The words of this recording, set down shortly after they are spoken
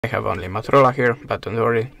I have only Motorola here, but don't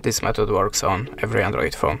worry, this method works on every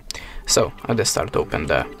Android phone. So at the start open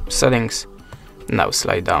the settings, now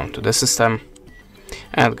slide down to the system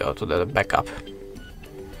and go to the backup.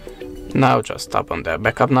 Now just tap on the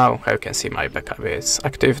backup now. How you can see, my backup is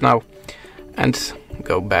active now, and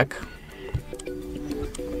go back.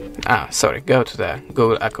 Go to the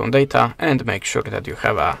Google account data and make sure that you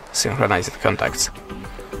have synchronized contacts.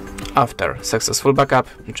 After successful backup,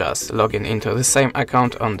 just log into the same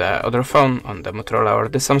account on the other phone, on the Motorola or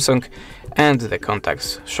the Samsung, and the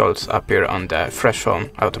contacts should appear on the fresh phone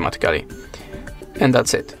automatically. And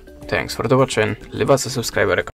that's it. Thanks for the watching, leave us a subscribe.